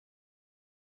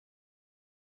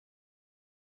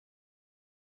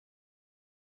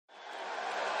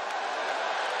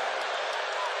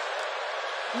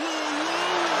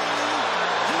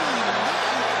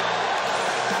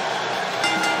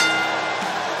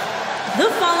The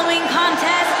following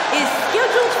contest is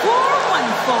scheduled for one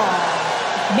fall.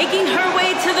 Making her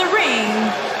way to the ring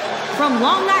from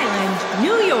Long Island,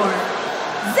 New York,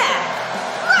 Zack,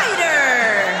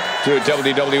 Ryder. Two of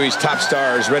WWE's top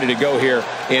stars ready to go here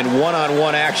in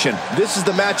one-on-one action. This is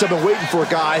the match I've been waiting for,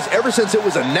 guys. Ever since it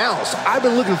was announced, I've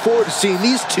been looking forward to seeing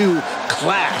these two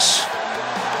clash.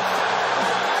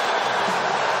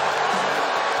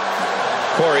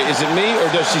 Corey, is it me, or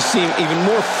does she seem even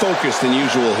more focused than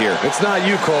usual here? It's not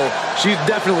you, Cole. She's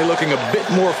definitely looking a bit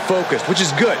more focused, which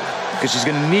is good, because she's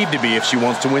going to need to be if she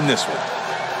wants to win this one.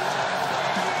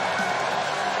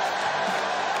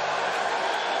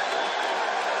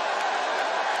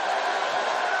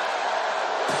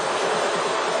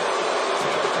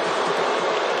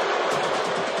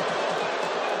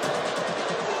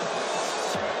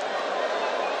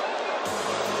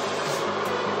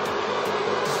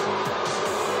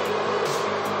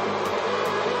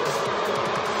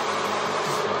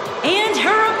 And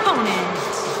her opponent,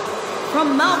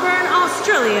 from Melbourne,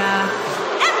 Australia,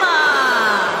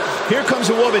 Emma. Here comes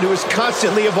a woman who is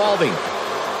constantly evolving.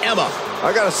 Emma.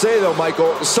 I gotta say, though,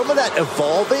 Michael, some of that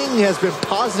evolving has been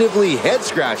positively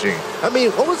head-scratching. I mean,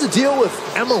 what was the deal with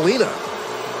Emmalina?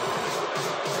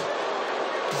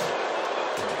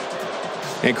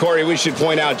 And Corey, we should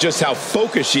point out just how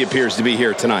focused she appears to be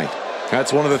here tonight.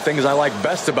 That's one of the things I like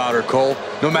best about her, Cole.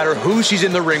 No matter who she's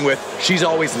in the ring with, she's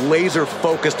always laser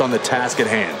focused on the task at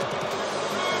hand.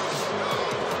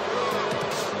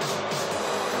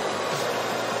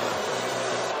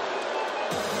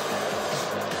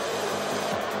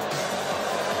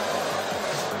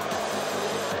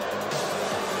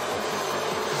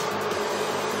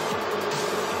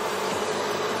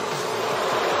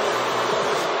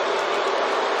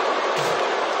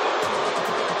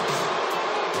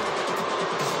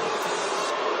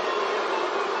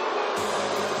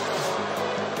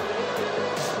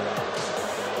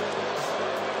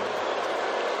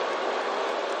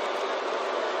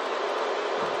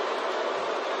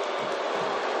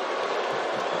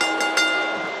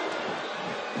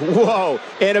 Whoa,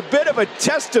 and a bit of a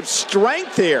test of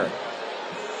strength here.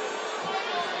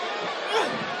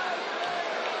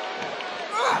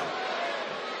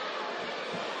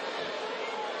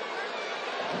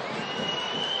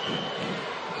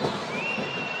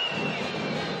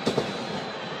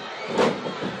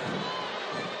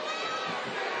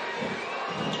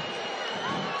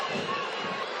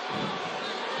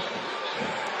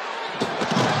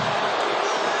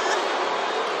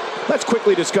 Let's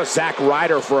quickly discuss Zack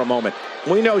Ryder for a moment.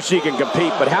 We know she can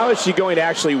compete, but how is she going to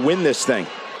actually win this thing?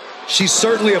 She's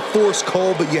certainly a force,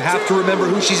 Cole, but you have to remember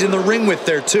who she's in the ring with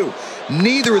there, too.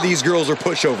 Neither of these girls are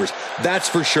pushovers, that's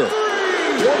for sure.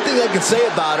 One thing I can say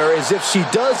about her is if she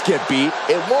does get beat,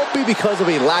 it won't be because of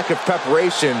a lack of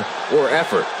preparation or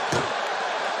effort.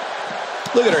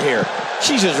 Look at her here.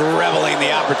 She's just reveling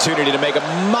the opportunity to make a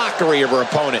mockery of her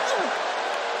opponent.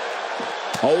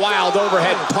 A wild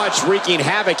overhead punch wreaking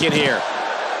havoc in here.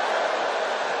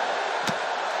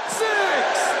 6.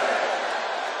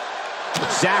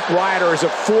 Zack Ryder is a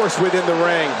force within the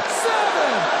ring. 7.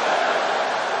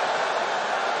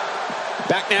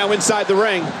 Back now inside the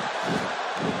ring.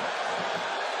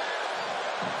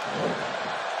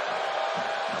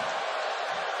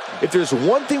 If there's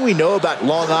one thing we know about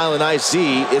Long Island IC,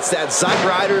 it's that Zack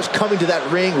Ryder is coming to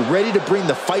that ring ready to bring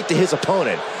the fight to his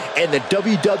opponent. And the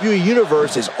WWE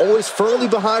Universe is always firmly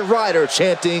behind Ryder,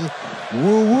 chanting,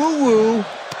 woo, woo, woo,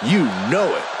 you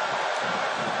know it.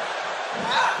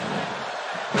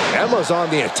 Emma's on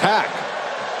the attack.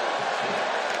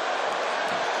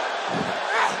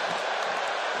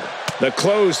 The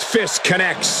closed fist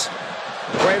connects.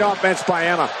 Great offense by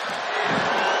Emma.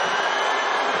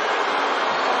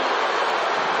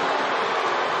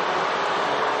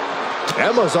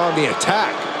 Emma's on the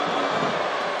attack.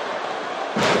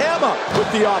 Emma with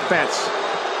the offense.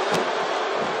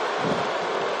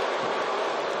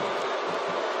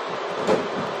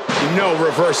 No,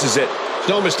 reverses it.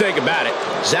 No mistake about it.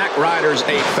 Zack Ryder's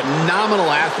a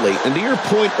phenomenal athlete. And to your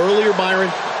point earlier,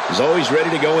 Byron, he's always ready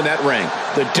to go in that ring.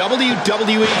 The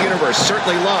WWE Universe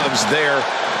certainly loves their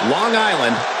Long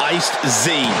Island Iced Z.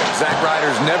 Zack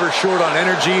Ryder's never short on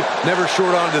energy, never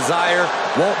short on desire,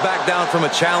 won't back down from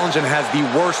a challenge, and has the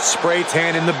worst spray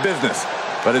tan in the business.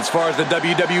 But as far as the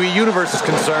WWE Universe is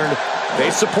concerned,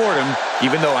 they support him,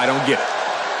 even though I don't get it.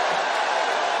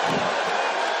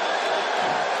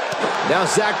 Now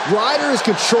Zack Ryder is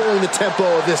controlling the tempo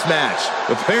of this match.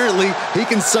 Apparently, he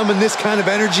can summon this kind of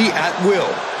energy at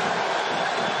will.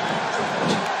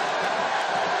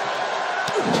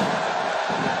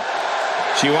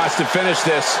 She wants to finish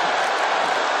this.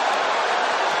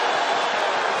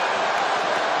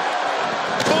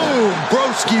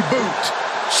 broski boot.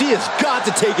 She has got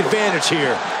to take advantage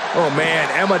here. Oh, man,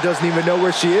 Emma doesn't even know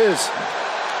where she is.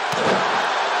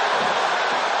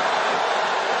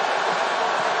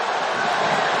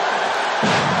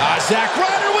 Zack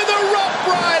Ryder with a rough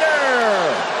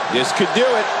rider. This could do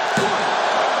it. 1,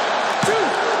 2,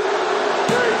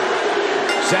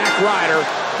 3. Zack Ryder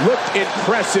looked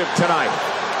impressive tonight.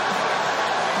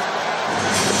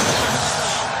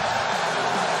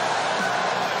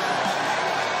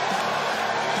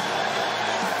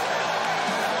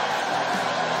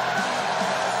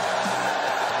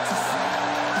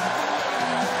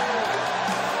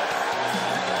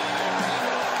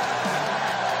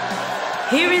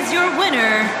 Here is your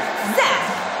winner, Zack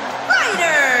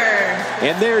Ryder.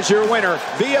 And there's your winner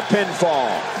via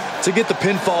pinfall. To get the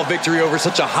pinfall victory over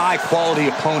such a high-quality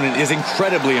opponent is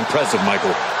incredibly impressive,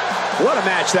 Michael. What a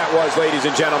match that was, ladies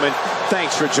and gentlemen.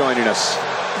 Thanks for joining us.